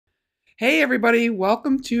Hey, everybody.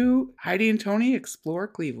 Welcome to Heidi and Tony Explore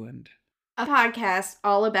Cleveland. A podcast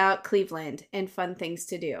all about Cleveland and fun things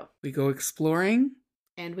to do. We go exploring.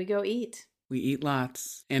 And we go eat. We eat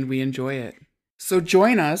lots. And we enjoy it. So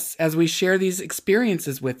join us as we share these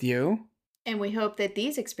experiences with you. And we hope that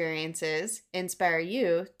these experiences inspire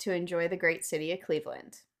you to enjoy the great city of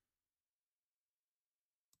Cleveland.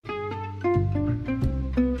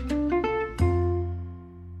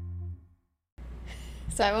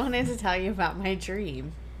 So I wanted to tell you about my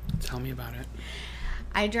dream. Tell me about it.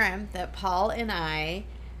 I dreamt that Paul and I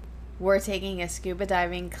were taking a scuba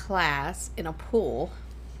diving class in a pool.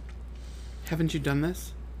 Haven't you done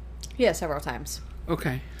this? Yeah, several times.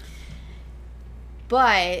 Okay.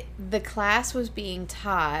 But the class was being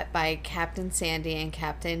taught by Captain Sandy and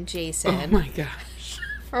Captain Jason. Oh my gosh.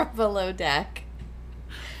 From Below Deck,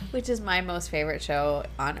 which is my most favorite show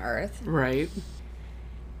on earth. Right.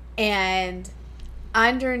 And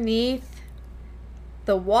underneath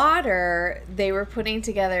the water, they were putting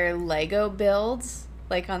together Lego builds,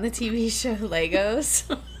 like on the TV show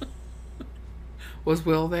Legos. Was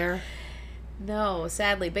Will there? No,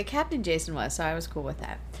 sadly, but Captain Jason was, so I was cool with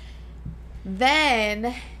that.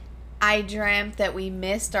 Then I dreamt that we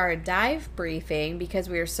missed our dive briefing because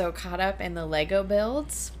we were so caught up in the Lego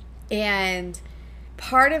builds. And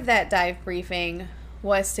part of that dive briefing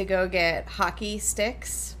was to go get hockey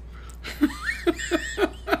sticks.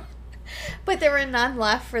 But there were none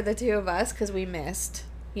left for the two of us because we missed.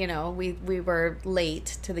 You know, we were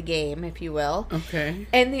late to the game, if you will. Okay.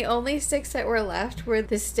 And the only sticks that were left were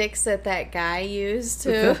the sticks that guy used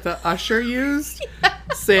to... That the usher used?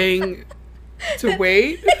 Saying to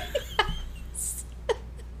wait? Yes.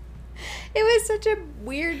 It was such a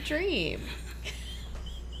weird dream.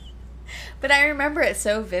 But I remember it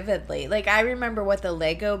so vividly. Like, I remember what the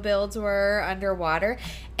Lego builds were underwater.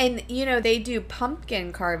 And, you know, they do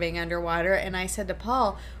pumpkin carving underwater. And I said to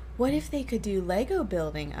Paul, what if they could do Lego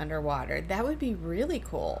building underwater? That would be really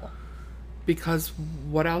cool. Because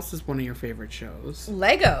what else is one of your favorite shows?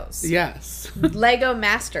 Legos. Yes. Lego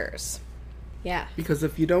Masters. Yeah. Because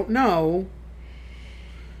if you don't know,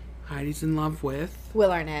 Heidi's in love with...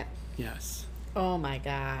 Will Arnett. Yes. Oh my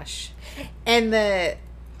gosh. And the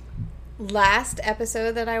last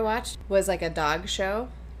episode that I watched was like a dog show.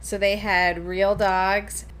 So they had real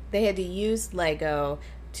dogs. They had to use Lego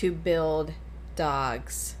to build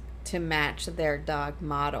dogs to match their dog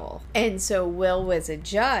model. And so Will was a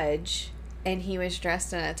judge and he was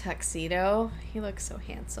dressed in a tuxedo. He looked so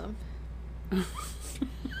handsome.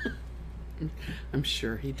 I'm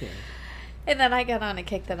sure he did. And then I got on a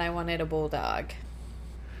kick that I wanted a bulldog.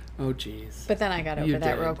 Oh, geez. But then I got over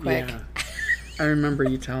that real quick. Yeah. I remember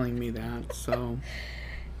you telling me that, so...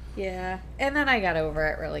 Yeah. And then I got over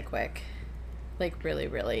it really quick. Like, really,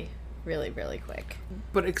 really, really, really quick.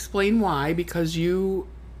 But explain why, because you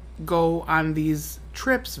go on these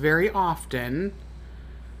trips very often.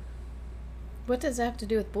 What does that have to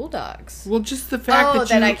do with bulldogs? Well, just the fact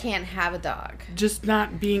that I can't have a dog. Just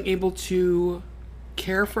not being able to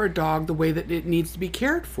care for a dog the way that it needs to be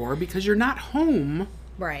cared for, because you're not home...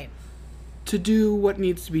 Right. To do what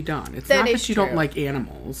needs to be done. It's that not that you true. Don't like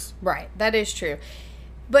animals. Right. That is true.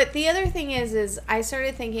 But the other thing is I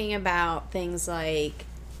started thinking about things like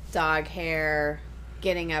dog hair,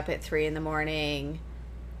 getting up at 3 a.m,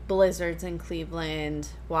 blizzards in Cleveland,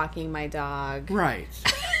 walking my dog. Right.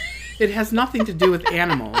 It has nothing to do with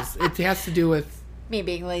animals. It has to do with... Me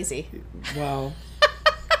being lazy. Well...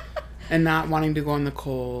 and not wanting to go in the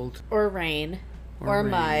cold. Or rain. Or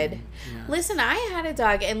rain. mud. Yes. Listen, I had a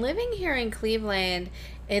dog, and living here in Cleveland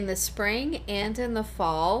in the spring and in the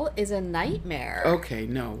fall is a nightmare. Okay,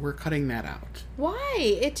 no, we're cutting that out. Why?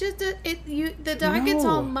 It just the dog gets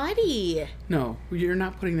all muddy. No, you're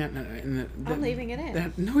not putting that in the... I'm leaving it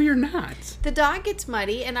in. No, you're not. The dog gets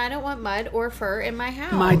muddy, and I don't want mud or fur in my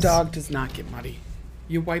house. My dog does not get muddy.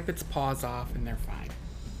 You wipe its paws off, and they're fine.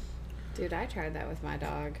 Dude, I tried that with my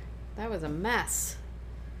dog. That was a mess.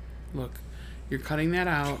 Look, you're cutting that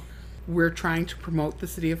out. We're trying to promote the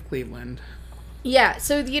city of Cleveland. Yeah,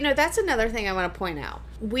 so, you know, that's another thing I want to point out.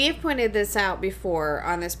 We have pointed this out before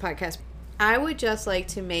on this podcast. I would just like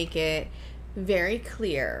to make it very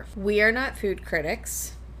clear. We are not food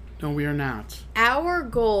critics. No, we are not. Our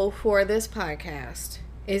goal for this podcast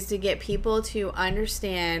is to get people to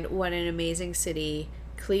understand what an amazing city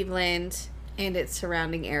Cleveland and its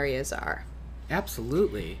surrounding areas are.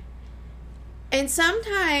 Absolutely. And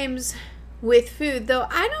sometimes with food, though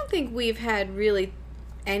I don't think we've had really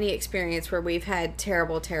any experience where we've had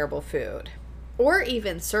terrible, terrible food. Or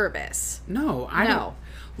even service. No, I don't.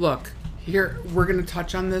 Look, here, we're going to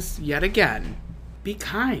touch on this yet again. Be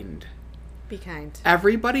kind. Be kind.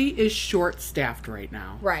 Everybody is short-staffed right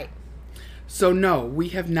now. Right. So no, we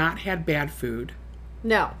have not had bad food.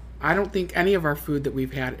 No. I don't think any of our food that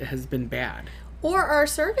we've had has been bad. Or our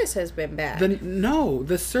service has been bad.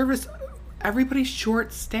 The service, everybody's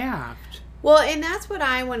short-staffed. Well, and that's what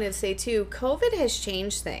I wanted to say too. COVID has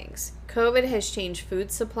changed things. COVID has changed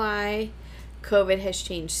food supply. COVID has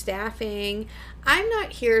changed staffing. I'm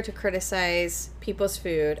not here to criticize people's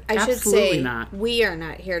food. I should say not. We are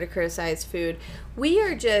not here to criticize food. We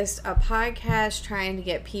are just a podcast trying to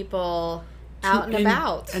get people out and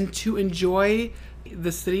about. And to enjoy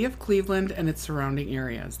the city of Cleveland and its surrounding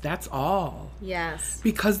areas. That's all. Yes.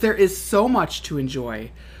 Because there is so much to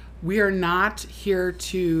enjoy. We are not here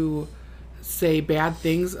to say bad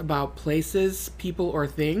things about places, people, or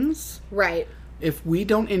things. Right. If we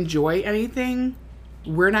don't enjoy anything,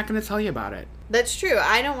 we're not going to tell you about it. That's true.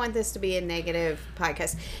 I don't want this to be a negative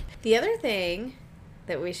podcast. The other thing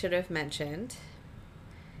that we should have mentioned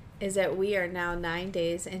is that we are now 9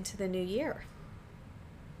 days into the new year.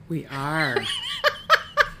 We are.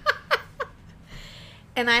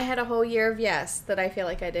 And I had a whole year of yes that I feel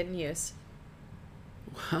like I didn't use.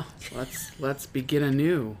 Well, let's begin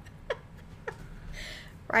anew.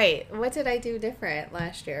 Right. What did I do different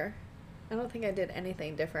last year? I don't think I did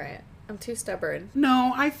anything different. I'm too stubborn.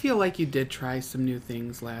 No, I feel like you did try some new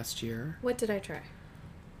things last year. What did I try?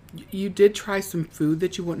 You did try some food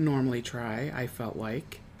that you wouldn't normally try, I felt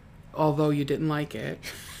like. Although you didn't like it.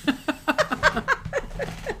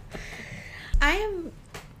 I am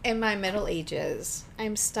in my middle ages.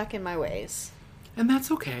 I'm stuck in my ways. And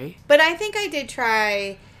that's okay. But I think I did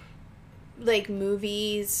try, like,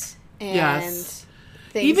 movies and yes.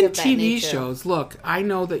 things even of that TV nature. shows. Look, I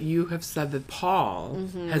know that you have said that Paul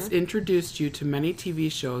has introduced you to many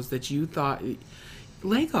TV shows that you thought...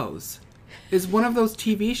 Legos is one of those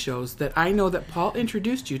TV shows that I know that Paul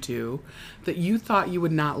introduced you to that you thought you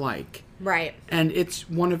would not like. Right. And it's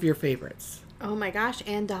one of your favorites. Oh my gosh,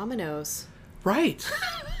 and Dominoes. Right.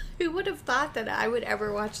 Who would have thought that I would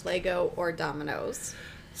ever watch Lego or Dominoes?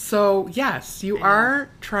 So, yes, you are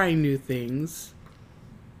trying new things.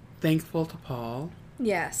 Thankful to Paul.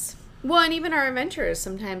 Yes. Well, and even our adventures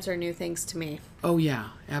sometimes are new things to me. Oh, yeah,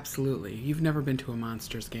 absolutely. You've never been to a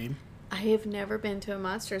Monsters game. I have never been to a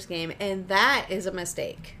Monsters game, and that is a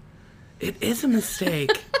mistake. It is a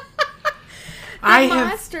mistake.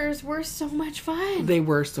 Monsters were so much fun. They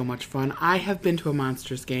were so much fun. I have been to a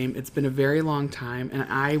Monsters game. It's been a very long time, and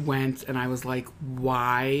I went and I was like,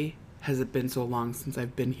 why has it been so long since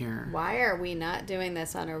I've been here? Why are we not doing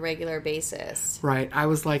this on a regular basis? Right. I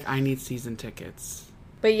was like, I need season tickets.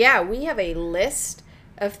 But yeah, we have a list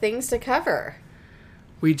of things to cover.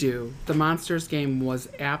 We do. The Monsters game was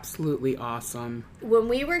absolutely awesome. When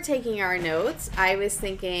we were taking our notes, I was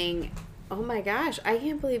thinking, oh my gosh, I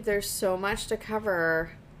can't believe there's so much to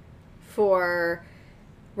cover for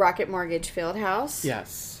Rocket Mortgage Fieldhouse.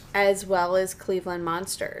 Yes. As well as Cleveland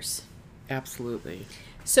Monsters. Absolutely.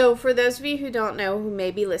 So for those of you who don't know, who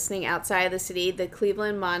may be listening outside of the city, the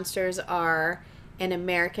Cleveland Monsters are an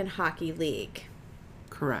American Hockey League.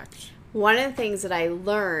 Correct. One of the things that I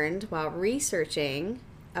learned while researching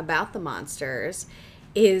about the Monsters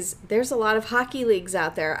is there's a lot of hockey leagues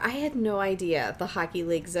out there. I had no idea the hockey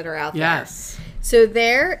leagues that are out there. Yes. So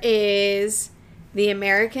there is the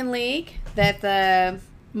American League that the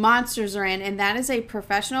Monsters are in, and that is a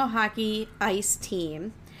professional hockey ice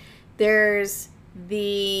team. There's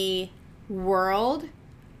the World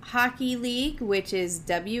Hockey League, which is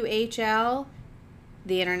WHL.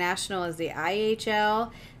 The international is the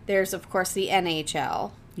IHL. There's, of course, the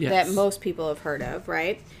NHL that most people have heard of,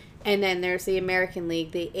 right? And then there's the American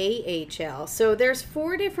League, the AHL. So there's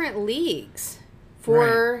 4 different leagues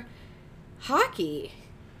for hockey.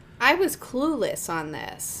 I was clueless on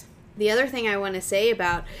this. The other thing I want to say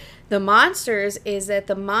about the Monsters is that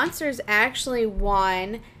the Monsters actually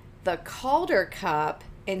won the Calder Cup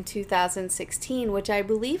in 2016, which I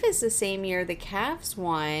believe is the same year the Cavs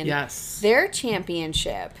won their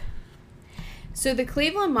championship. So the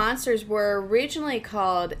Cleveland Monsters were originally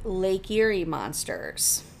called Lake Erie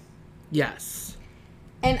Monsters. Yes.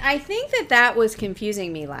 And I think that was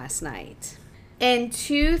confusing me last night. In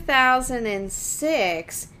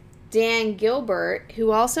 2006, Dan Gilbert,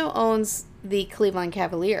 who also owns the Cleveland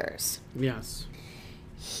Cavaliers. Yes.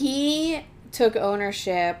 He took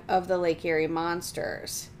ownership of the Lake Erie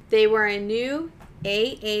Monsters. They were a new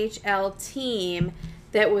AHL team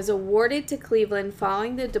that was awarded to Cleveland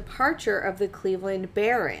following the departure of the Cleveland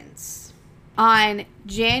Barons. On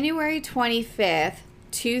January 25th,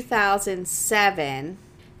 2007,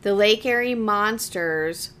 the Lake Erie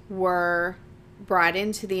Monsters were brought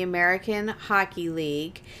into the American Hockey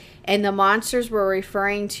League, And the monsters were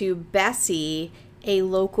referring to Bessie, a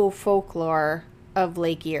local folklore of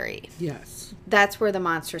Lake Erie. Yes. That's where the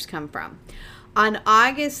monsters come from. On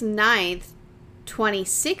August 9th,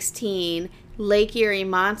 2016, Lake Erie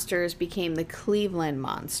Monsters became the Cleveland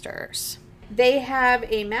Monsters. They have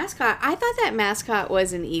a mascot. I thought that mascot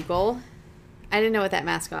was an eagle. I didn't know what that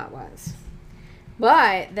mascot was.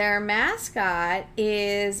 But their mascot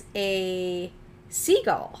is a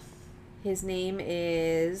seagull. His name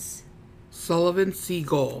is... Sullivan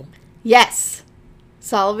Seagull. Yes.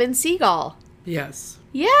 Sullivan Seagull. Yes.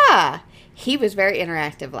 Yeah. He was very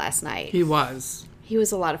interactive last night. He was. He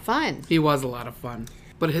was a lot of fun. He was a lot of fun.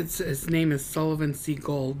 But his name is Sullivan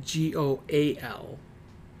Seagull, Goal.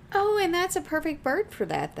 Oh, and that's a perfect bird for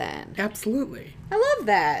that then. Absolutely. I love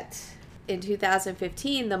that. In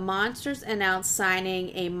 2015, the Monsters announced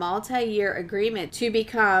signing a multi-year agreement to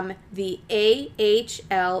become the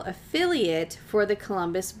AHL affiliate for the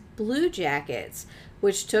Columbus Blue Jackets,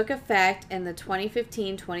 which took effect in the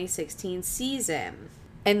 2015-2016 season.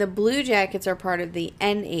 And the Blue Jackets are part of the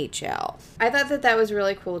NHL. I thought that was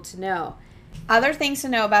really cool to know. Other things to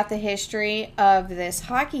know about the history of this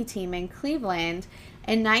hockey team in Cleveland: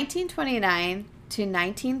 in 1929 to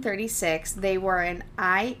 1936, they were an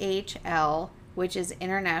IHL, which is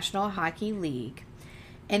International Hockey League,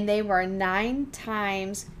 and they were 9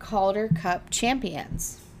 times Calder Cup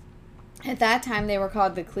champions. At that time, they were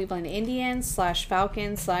called the Cleveland Indians /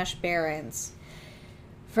 Falcons / Barons.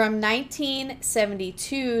 From 1972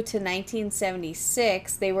 to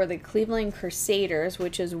 1976, they were the Cleveland Crusaders,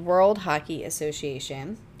 which is World Hockey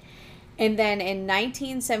Association. And then in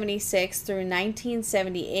 1976 through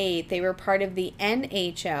 1978, they were part of the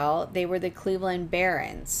NHL. They were the Cleveland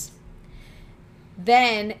Barons.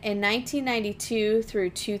 Then in 1992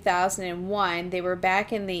 through 2001, they were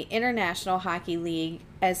back in the International Hockey League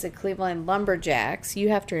as the Cleveland Lumberjacks. You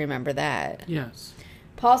have to remember that. Yes.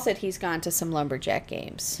 Paul said he's gone to some Lumberjack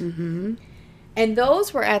games. Mm-hmm. And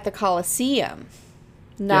those were at the Coliseum,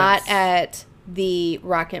 not at the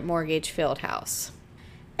Rocket Mortgage Fieldhouse.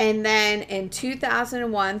 And then in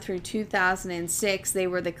 2001 through 2006, they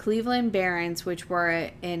were the Cleveland Barons, which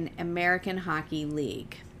were an American Hockey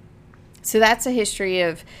League. So that's a history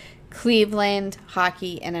of Cleveland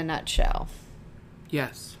hockey in a nutshell.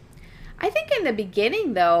 Yes. I think in the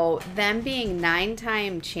beginning, though, them being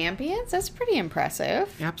 9-time champions, that's pretty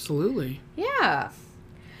impressive. Absolutely. Yeah.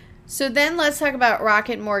 So then let's talk about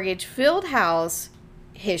Rocket Mortgage Fieldhouse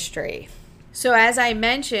history. So as I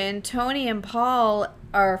mentioned, Tony and Paul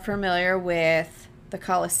are familiar with the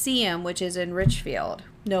Coliseum, which is in Richfield.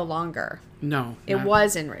 No longer. No. It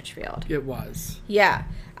was in Richfield. It was. Yeah.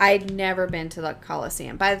 I'd never been to the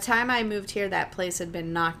Coliseum. By the time I moved here, that place had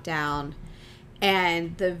been knocked down.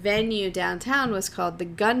 And the venue downtown was called the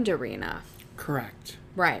Gund Arena. Correct.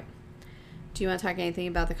 Right. Do you want to talk anything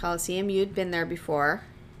about the Coliseum? You'd been there before.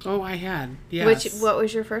 Oh, I had. Yes. What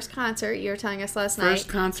was your first concert? You were telling us last night. First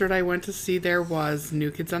concert I went to see there was New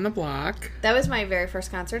Kids on the Block. That was my very first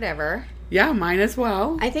concert ever. Yeah, mine as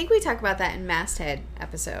well. I think we talked about that in Masthead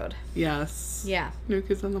episode. Yes. Yeah. New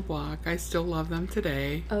Kids on the Block. I still love them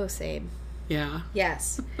today. Oh, same. Yeah.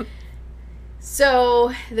 Yes.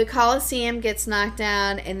 So the Coliseum gets knocked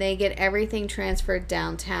down and they get everything transferred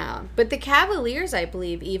downtown. But the Cavaliers, I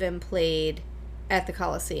believe, even played at the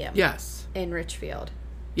Coliseum. Yes. In Richfield.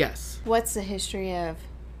 Yes. What's the history of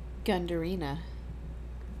Gund Arena?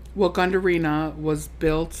 Well, Gund Arena was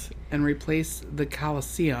built and replaced the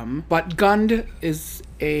Coliseum, but Gund is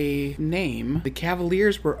a name. The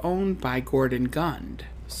Cavaliers were owned by Gordon Gund.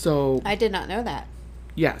 So I did not know that.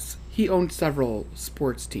 Yes. He owned several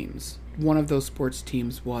sports teams. One of those sports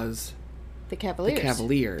teams was the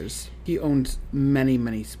Cavaliers. He owned many,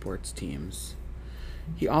 many sports teams.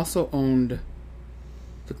 He also owned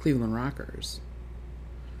the Cleveland Rockers.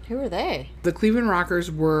 Who were they? The Cleveland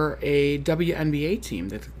Rockers were a WNBA team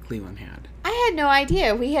that Cleveland had. I had no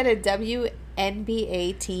idea. We had a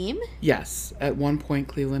WNBA team? Yes. At one point,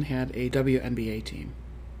 Cleveland had a WNBA team.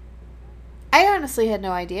 I honestly had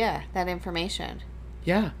no idea that information.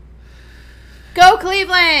 Yeah. Go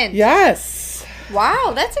Cleveland! Yes!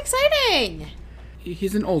 Wow, that's exciting!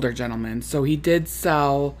 He's an older gentleman, so he did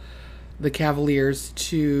sell the Cavaliers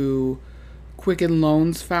to Quicken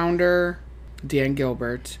Loans founder Dan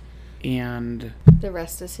Gilbert, and the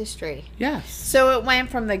rest is history. Yes. So it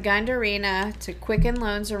went from the Gund Arena to Quicken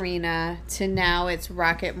Loans Arena to now it's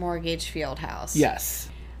Rocket Mortgage Fieldhouse. Yes.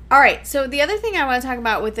 All right, so the other thing I want to talk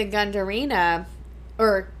about with the Gund Arena,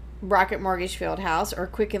 or Rocket Mortgage Fieldhouse, or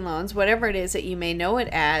Quicken Loans, whatever it is that you may know it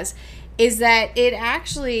as, is that it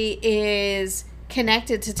actually is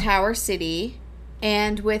connected to Tower City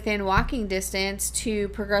and within walking distance to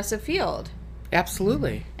Progressive Field.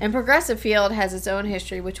 Absolutely. And Progressive Field has its own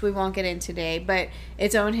history, which we won't get into today, but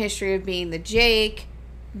its own history of being the Jake,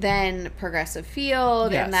 then Progressive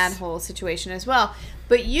Field, Yes. and that whole situation as well.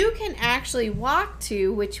 But you can actually walk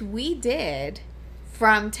to, which we did,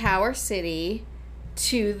 from Tower City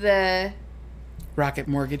to the... Rocket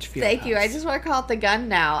Mortgage Field Thank you. I House. just want to call it the Gun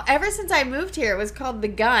now. Ever since I moved here, it was called the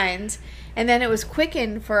Guns, and then it was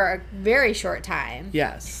quickened for a very short time.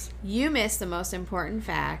 Yes. You missed the most important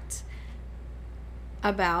fact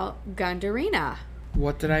about Gundarina.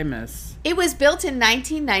 What did I miss? It was built in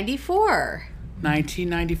 1994.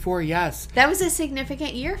 1994, yes. That was a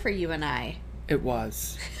significant year for you and I. It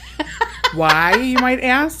was. Why, you might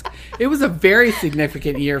ask? It was a very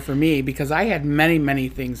significant year for me because I had many, many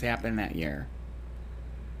things happen that year.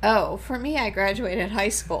 Oh, for me, I graduated high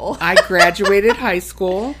school. I graduated high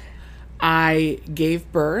school. I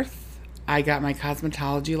gave birth. I got my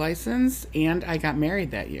cosmetology license. And I got married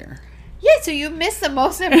that year. Yeah, so you missed the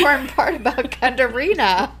most important part about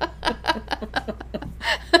Gundarina.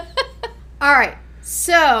 All right.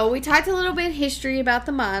 So we talked a little bit history about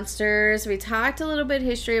the monsters. We talked a little bit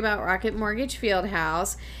history about Rocket Mortgage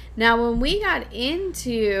Fieldhouse. Now, when we got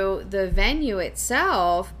into the venue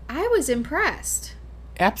itself, I was impressed.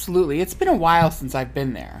 Absolutely. It's been a while since I've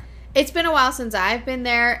been there. It's been a while since I've been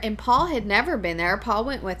there, and Paul had never been there. Paul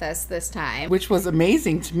went with us this time. Which was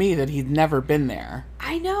amazing to me that he'd never been there.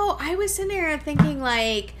 I know. I was sitting there thinking,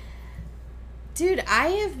 like, dude, I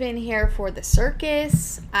have been here for the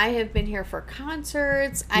circus. I have been here for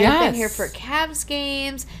concerts. I have been here for Cavs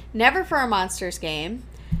games. Never for a Monsters game.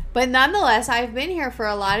 But nonetheless, I've been here for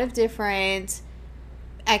a lot of different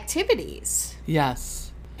activities.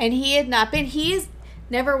 Yes. And he had not been. He has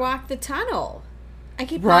never walked the tunnel. I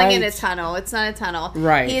keep calling it a Right. tunnel. It's not a tunnel.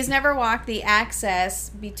 Right. He has never walked the access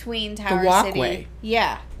between Tower walkway. City.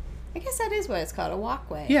 Yeah. I guess that is what it's called, a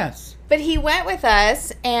walkway. Yes. But he went with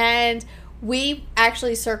us, and we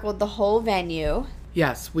actually circled the whole venue.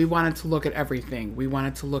 Yes, we wanted to look at everything. We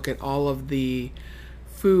wanted to look at all of the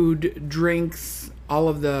food, drinks, all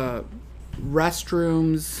of the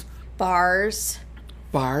restrooms, Bars.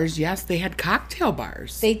 bars. Yes, they had cocktail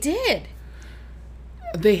bars. They did.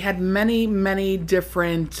 They had many, many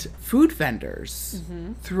different food vendors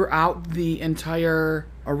throughout the entire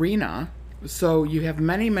arena. So you have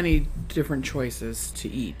many, many different choices to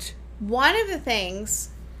eat. One of the things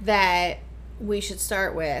that we should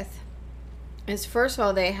start with is, first of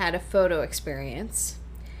all, they had a photo experience.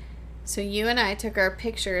 So you and I took our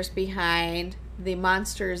pictures behind the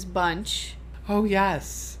Monsters Bunch. Oh,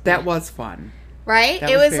 yes. That was fun. Right? That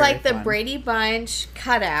It was was very like the fun. Brady Bunch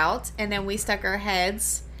cutout, and then we stuck our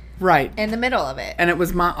heads Right. in the middle of it. And it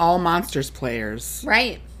was all Monsters players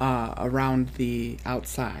Right. around the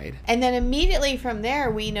outside. And then immediately from there,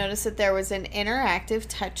 we noticed that there was an interactive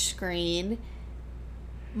touchscreen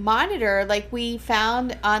monitor like we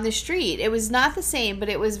found on the street. It was not the same, but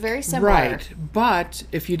it was very similar. Right. But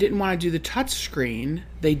if you didn't want to do the touch screen,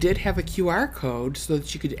 they did have a QR code so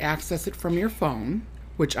that you could access it from your phone,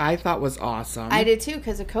 which I thought was awesome. I did too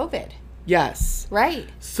because of COVID. Yes. Right.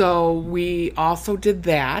 So we also did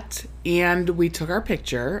that, and we took our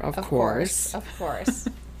picture, of course. Of course.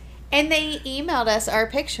 And they emailed us our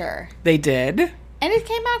picture. They did. And it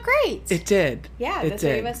came out great. It did. Yeah, it the three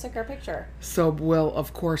did. of us took our picture. So we'll,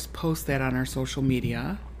 of course, post that on our social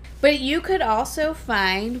media. But you could also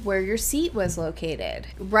find where your seat was located.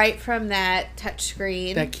 Right from that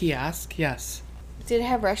touchscreen. That kiosk, yes. Did it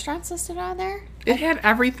have restaurants listed on there? It had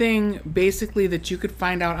everything, basically, that you could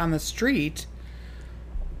find out on the street.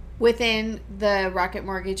 Within the Rocket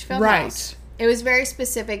Mortgage Fieldhouse. Right. It was very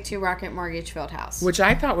specific to Rocket Mortgage Fieldhouse. Which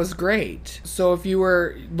I thought was great. So if you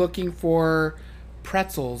were looking for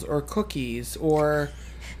pretzels or cookies or...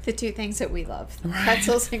 The two things that we love.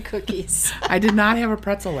 Pretzels and cookies. I did not have a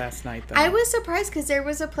pretzel last night, though. I was surprised because there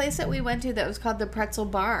was a place that we went to that was called the Pretzel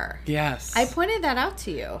Bar. Yes. I pointed that out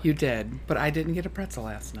to you. You did, but I didn't get a pretzel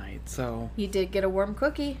last night, so... You did get a warm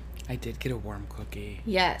cookie. I did get a warm cookie.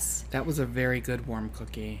 Yes. That was a very good warm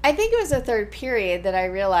cookie. I think it was the third period that I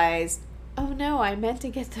realized, oh no, I meant to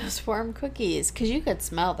get those warm cookies because you could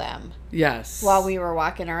smell them Yes. while we were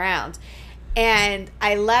walking around. And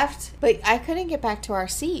I left, but I couldn't get back to our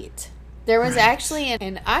seat. There was actually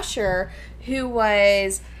an usher who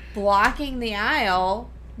was blocking the aisle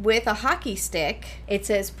with a hockey stick. It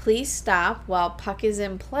says, please stop while puck is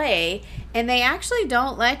in play. And they actually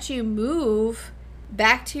don't let you move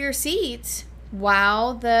back to your seat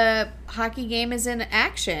while the hockey game is in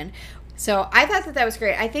action. So I thought that was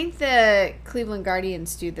great. I think the Cleveland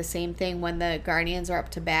Guardians do the same thing when the Guardians are up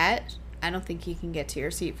to bat. I don't think you can get to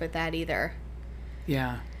your seat for that either.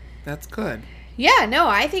 Yeah, that's good. Yeah, no,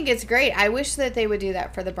 I think it's great. I wish that they would do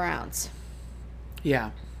that for the Browns.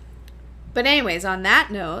 Yeah. But anyways, on that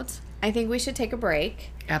note, I think we should take a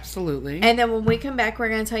break. Absolutely. And then when we come back, we're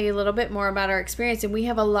going to tell you a little bit more about our experience. And we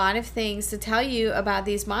have a lot of things to tell you about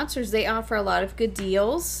these monsters. They offer a lot of good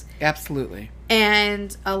deals. Absolutely.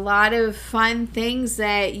 And a lot of fun things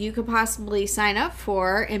that you could possibly sign up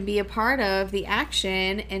for and be a part of the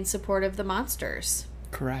action in support of the monsters.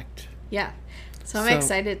 Correct. Yeah. So I'm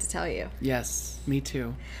excited to tell you. Yes, me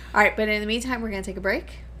too. All right, but in the meantime, we're going to take a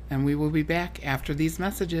break. And we will be back after these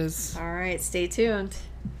messages. All right, stay tuned.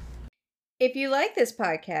 If you like this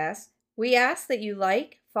podcast, we ask that you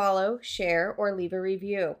like, follow, share, or leave a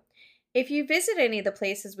review. If you visit any of the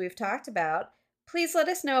places we've talked about, please let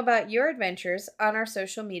us know about your adventures on our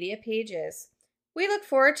social media pages. We look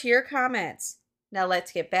forward to your comments. Now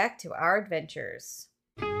let's get back to our adventures.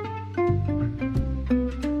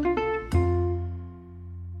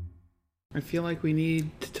 I feel like we need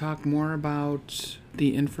to talk more about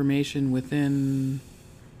the information within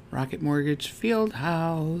Rocket Mortgage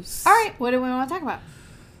Fieldhouse. All right, what do we want to talk about?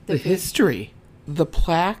 The history. The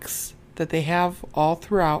plaques that they have all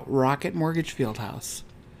throughout Rocket Mortgage Fieldhouse.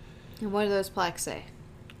 And what do those plaques say?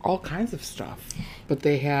 All kinds of stuff. But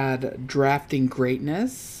they had drafting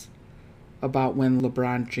greatness, about when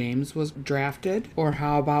LeBron James was drafted, or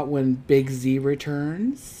how about when Big Z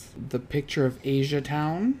returns, the picture of Asia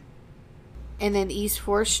Town. And then East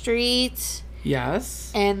 4th Street.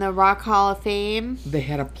 Yes. And the Rock Hall of Fame. They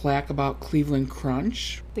had a plaque about Cleveland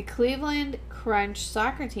Crunch. The Cleveland Crunch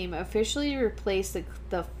soccer team officially replaced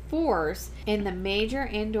the Force in the Major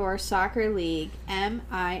Indoor Soccer League,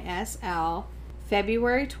 MISL,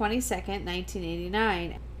 February 22nd,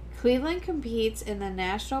 1989. Cleveland competes in the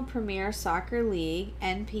National Premier Soccer League,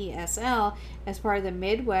 NPSL, as part of the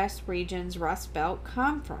Midwest Region's Rust Belt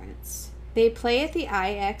Conference. They play at the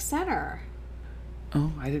IX Center.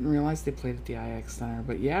 Oh, I didn't realize they played at the IX Center,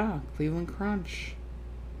 but yeah, Cleveland Crunch.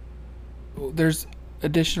 There's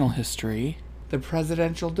additional history. The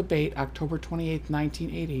presidential debate, October 28th,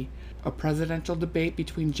 1980. A presidential debate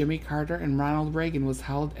between Jimmy Carter and Ronald Reagan was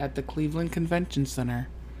held at the Cleveland Convention Center.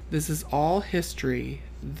 This is all history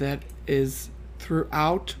that is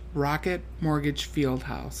throughout Rocket Mortgage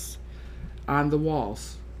Fieldhouse on the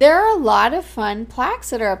walls. There are a lot of fun plaques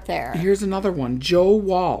that are up there. Here's another one. Joe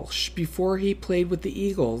Walsh, before he played with the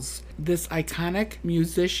Eagles, this iconic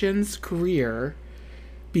musician's career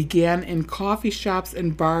began in coffee shops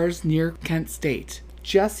and bars near Kent State.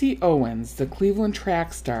 Jesse Owens, the Cleveland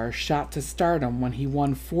track star, shot to stardom when he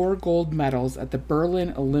won 4 gold medals at the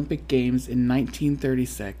Berlin Olympic Games in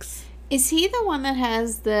 1936. Is he the one that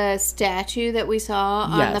has the statue that we saw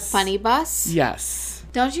on the funny bus? Yes.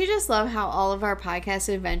 Don't you just love how all of our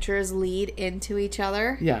podcast adventures lead into each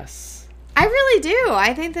other? Yes. I really do.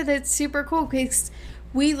 I think that it's super cool because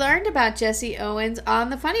we learned about Jesse Owens on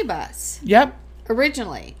the funny bus. Yep.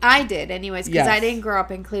 Originally. I did anyways because I didn't grow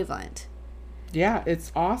up in Cleveland. Yeah,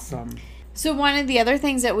 it's awesome. So one of the other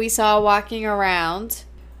things that we saw walking around,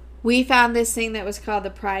 we found this thing that was called the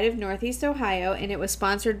Pride of Northeast Ohio, and it was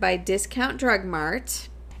sponsored by Discount Drug Mart.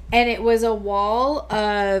 And it was a wall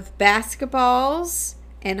of basketballs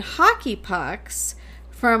and hockey pucks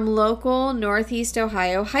from local Northeast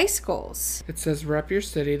Ohio high schools. It says, rep your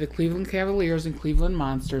city. The Cleveland Cavaliers and Cleveland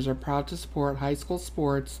Monsters are proud to support high school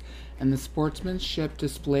sports and the sportsmanship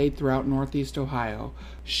displayed throughout Northeast Ohio.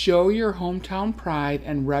 Show your hometown pride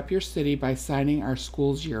and rep your city by signing our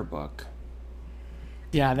school's yearbook.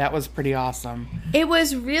 Yeah, that was pretty awesome. It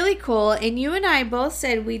was really cool, and you and I both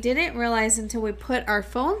said we didn't realize until we put our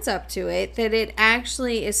phones up to it that it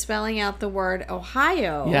actually is spelling out the word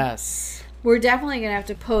Ohio. Yes. We're definitely going to have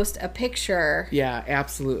to post a picture. Yeah,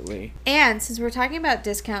 absolutely. And since we're talking about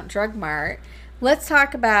Discount Drug Mart, let's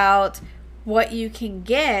talk about what you can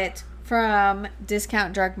get from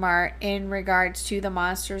Discount Drug Mart in regards to the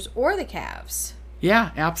Monsters or the Cavs.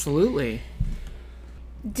 Yeah, absolutely.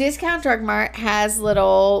 Discount Drug Mart has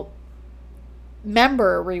little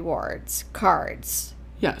member rewards cards.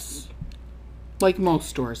 Yes. Like most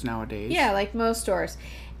stores nowadays. Yeah, like most stores.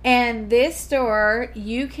 And this store,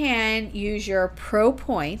 you can use your Pro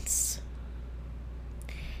Points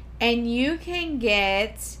and you can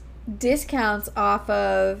get discounts off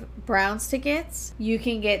of Browns tickets. You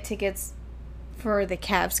can get tickets for the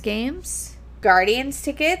Cavs games, Guardians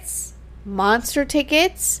tickets, Monster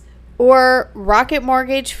tickets, or Rocket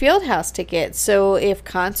Mortgage Fieldhouse tickets. So if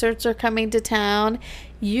concerts are coming to town,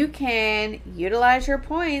 you can utilize your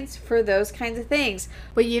points for those kinds of things.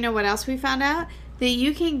 But you know what else we found out? That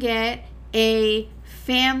you can get a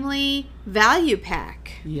family value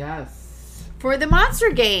pack. Yes. For the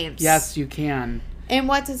Monster games. Yes, you can. And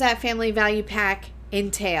what does that family value pack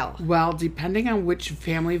entail? Well, depending on which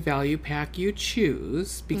family value pack you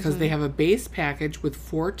choose, because they have a base package with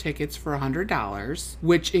 4 tickets for $100,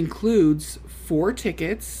 which includes 4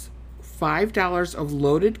 tickets, $5 of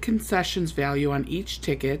loaded concessions value on each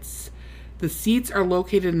tickets. The seats are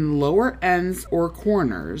located in lower ends or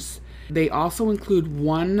corners. They also include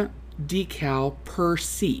 1 decal per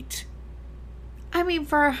seat. I mean,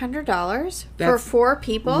 for $100 for 4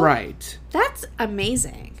 people? Right. That's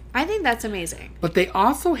amazing. I think that's amazing. But they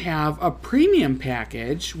also have a premium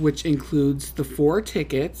package, which includes the 4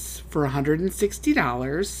 tickets for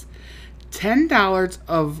 $160, $10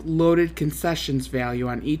 of loaded concessions value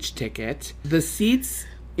on each ticket, the seats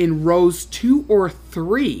in rows 2 or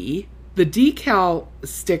 3, the decal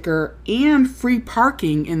sticker, and free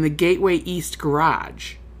parking in the Gateway East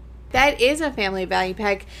garage. That is a family value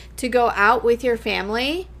pack to go out with your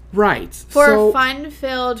family. Right. For a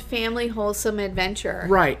fun-filled, family, wholesome adventure.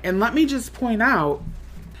 Right. And let me just point out,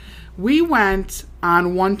 we went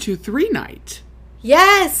on 1, 2, 3 night.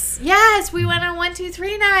 Yes. Yes. We went on 1, 2,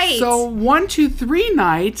 3 night. So 1, 2, 3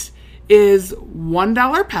 night is $1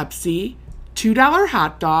 Pepsi, $2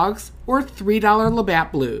 hot dogs, or $3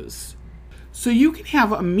 Labatt Blues. So you can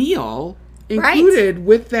have a meal included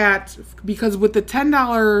with that, because with the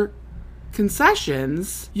 $10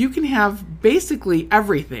 concessions, you can have basically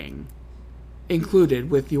everything included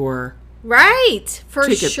with your for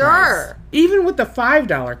ticket sure price. Even with the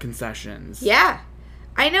 $5 concessions. Yeah,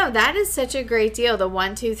 I know. That is such a great deal. The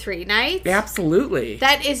 1, 2, 3 nights. Absolutely.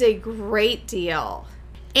 That is a great deal.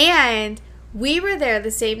 And we were there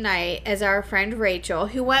the same night as our friend Rachel,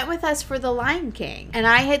 who went with us for the Lion King. And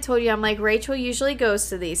I had told you, I'm like, Rachel usually goes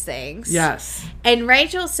to these things. Yes. And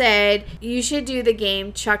Rachel said, you should do the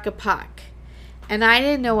game Chuck a Puck. And I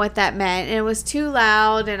didn't know what that meant. And it was too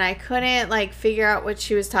loud, and I couldn't, figure out what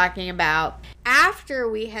she was talking about. After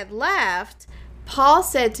we had left, Paul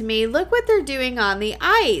said to me, look what they're doing on the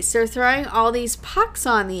ice. They're throwing all these pucks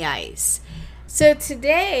on the ice. So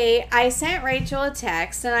today, I sent Rachel a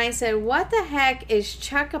text, and I said, what the heck is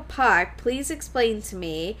Chuck a Puck? Please explain to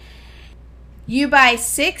me. You buy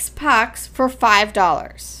 6 pucks for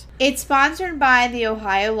 $5. It's sponsored by the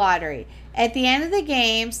Ohio Lottery. At the end of the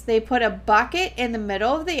games, they put a bucket in the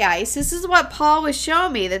middle of the ice. This is what Paul was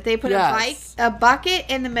showing me, that they put a bucket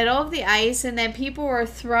in the middle of the ice, and then people were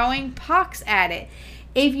throwing pucks at it.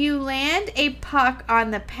 If you land a puck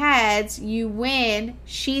on the pads, you win,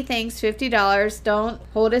 she thinks, $50. Don't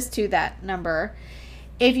hold us to that number.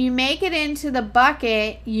 If you make it into the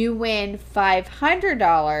bucket, you win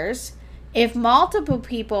 $500. If multiple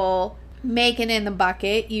people make it in the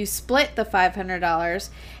bucket, you split the $500.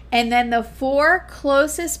 And then the 4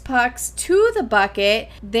 closest pucks to the bucket,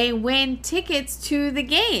 they win tickets to the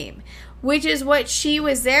game, which is what she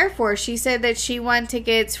was there for. She said that she won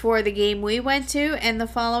tickets for the game we went to and the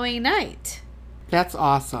following night. That's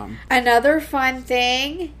awesome. Another fun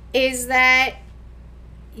thing is that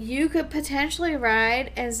you could potentially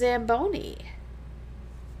ride a Zamboni.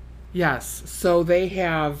 Yes. So they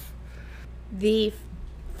have the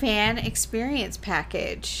fan experience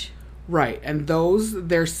package. Right, and those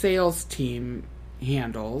their sales team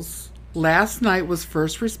handles. Last night was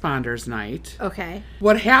First Responders Night. Okay.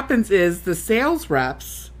 What happens is the sales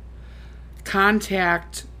reps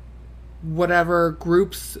contact whatever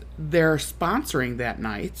groups they're sponsoring that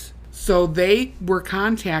night. So they were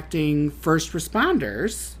contacting first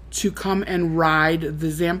responders to come and ride the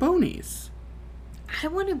Zambonis. I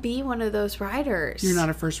want to be one of those riders. You're not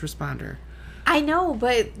a first responder. I know,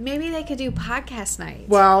 but maybe they could do podcast night.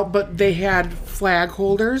 Well, but they had flag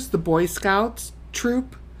holders. The Boy Scouts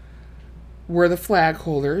troop were the flag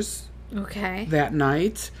holders. Okay. That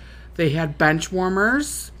night. They had bench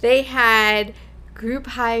warmers. They had group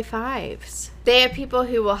high fives. They have people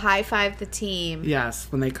who will high five the team. Yes,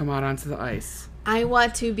 when they come out onto the ice. I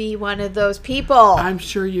want to be one of those people. I'm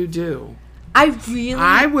sure you do. I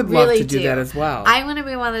would love to do that as well. I want to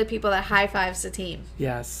be one of the people that high fives the team.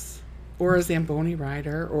 Yes. Or a Zamboni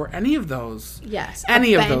rider, or any of those. Yes.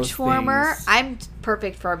 Any of those bench warmer. things. I'm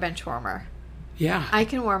perfect for a bench warmer. Yeah. I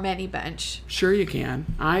can warm any bench. Sure you can.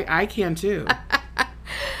 I can too.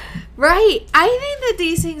 Right. I think that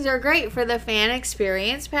these things are great for the fan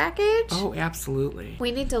experience package. Oh, absolutely.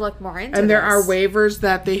 We need to look more into And there this. are waivers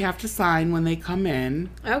that they have to sign when they come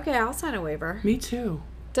in. Okay, I'll sign a waiver. Me too.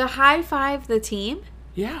 To high five the team?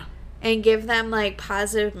 Yeah. And give them,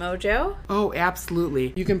 positive mojo? Oh,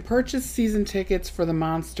 absolutely. You can purchase season tickets for the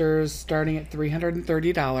Monsters starting at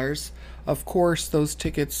 $330. Of course, those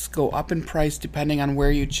tickets go up in price depending on where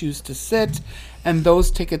you choose to sit, and those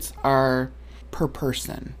tickets are per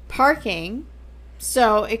person. Parking.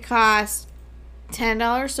 So it costs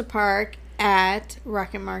 $10 to park at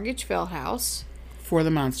Rocket Mortgage Fieldhouse. For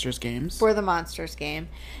the Monsters games. For the Monsters game.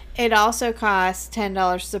 It also costs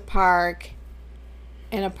 $10 to park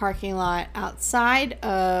in a parking lot outside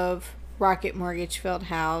of Rocket Mortgage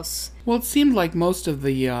Fieldhouse. Well, it seemed like most of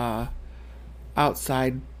the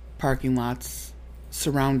outside parking lots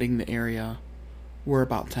surrounding the area were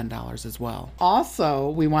about $10 as well. Also,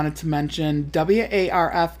 we wanted to mention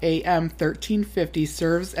WARF AM 1350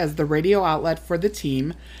 serves as the radio outlet for the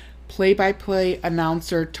team. Play-by-play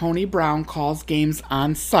announcer Tony Brown calls games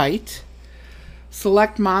on site.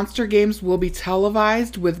 Select Monster games will be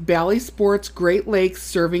televised with Bally Sports Great Lakes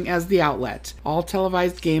serving as the outlet. All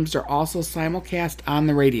televised games are also simulcast on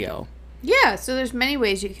the radio. Yeah, so there's many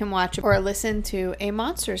ways you can watch or listen to a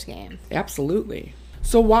Monsters game. Absolutely.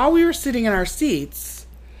 So while we were sitting in our seats...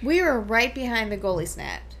 We were right behind the goalie's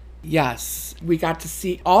net. Yes, we got to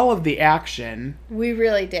see all of the action. We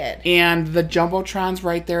really did. And the Jumbotrons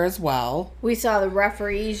right there as well. We saw the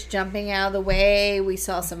referees jumping out of the way. We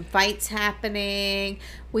saw some fights happening.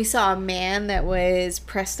 We saw a man that was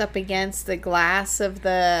pressed up against the glass of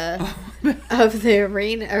the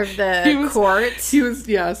arena, of the court.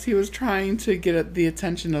 He was trying to get the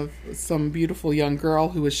attention of some beautiful young girl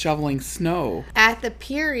who was shoveling snow. At the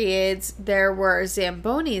periods, there were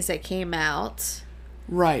Zambonis that came out.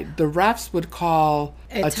 Right. The refs would call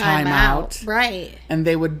a timeout. Right. And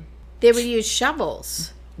they would use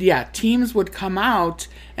shovels. Yeah, teams would come out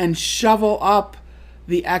and shovel up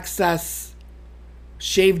the excess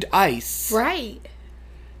shaved ice. Right.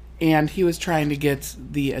 And he was trying to get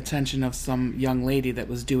the attention of some young lady that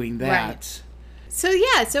was doing that. Right. So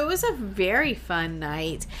it was a very fun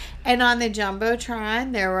night. And on the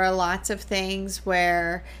Jumbotron, there were lots of things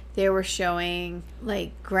where they were showing,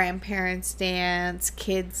 like, grandparents dance,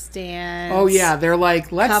 kids dance. Oh, yeah. They're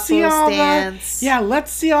like, let's see all dance.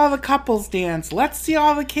 let's see all the couples dance. Let's see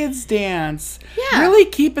all the kids dance. Yeah. Really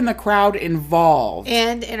keeping the crowd involved.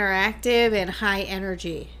 And interactive and high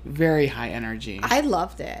energy. Very high energy. I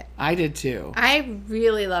loved it. I did, too. I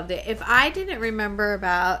really loved it. If I didn't remember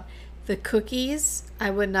about the cookies, I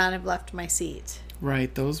would not have left my seat.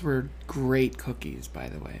 Right, those were great cookies, by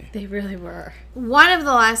the way. They really were. One of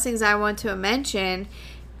the last things I want to mention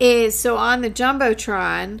is, so on the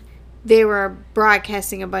Jumbotron, they were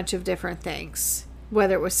broadcasting a bunch of different things.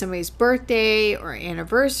 Whether it was somebody's birthday or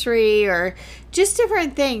anniversary or just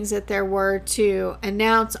different things that there were to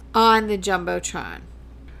announce on the Jumbotron.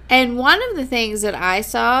 And one of the things that I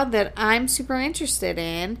saw that I'm super interested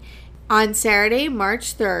in, on Saturday,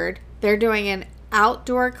 March 3rd, they're doing an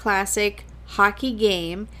outdoor classic hockey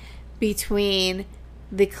game between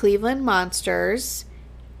the Cleveland Monsters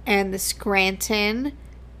and the Scranton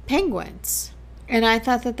Penguins. And I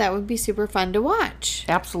thought that would be super fun to watch.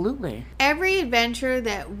 Absolutely. Every adventure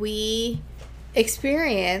that we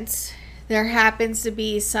experience, there happens to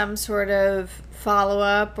be some sort of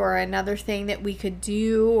follow-up or another thing that we could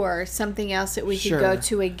do or something else that we could go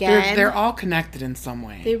to again. They're all connected in some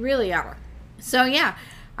way. They really are. So, yeah,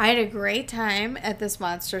 I had a great time at this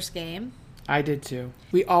Monsters game. I did too.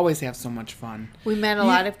 We always have so much fun. We met a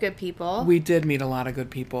lot of good people. We did meet a lot of good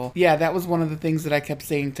people. Yeah, that was one of the things that I kept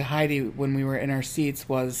saying to Heidi when we were in our seats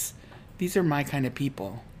was, these are my kind of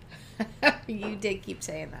people. You did keep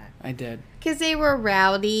saying that. I did. Because they were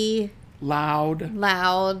rowdy.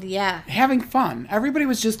 Loud, yeah. Having fun. Everybody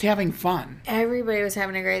was just having fun. Everybody was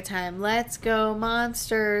having a great time. Let's go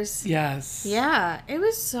Monsters. Yes. Yeah, it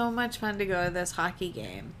was so much fun to go to this hockey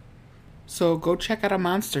game. So go check out a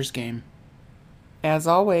Monsters game. As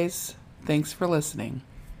always, thanks for listening.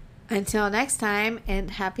 Until next time,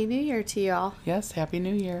 and Happy New Year to y'all. Yes, Happy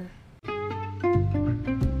New Year.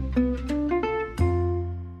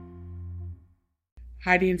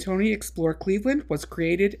 Heidi and Tony Explore Cleveland was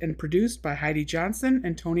created and produced by Heidi Johnson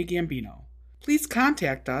and Tony Gambino. Please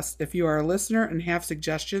contact us if you are a listener and have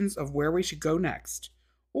suggestions of where we should go next.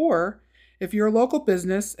 Or, if you're a local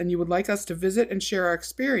business and you would like us to visit and share our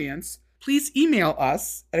experience, please email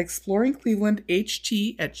us at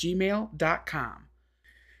exploringclevelandht@gmail.com.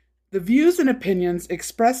 The views and opinions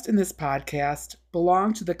expressed in this podcast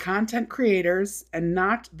belong to the content creators and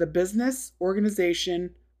not the business,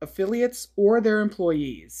 organization, affiliates, or their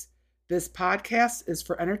employees. This podcast is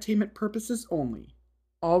for entertainment purposes only.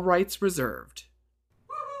 All rights reserved.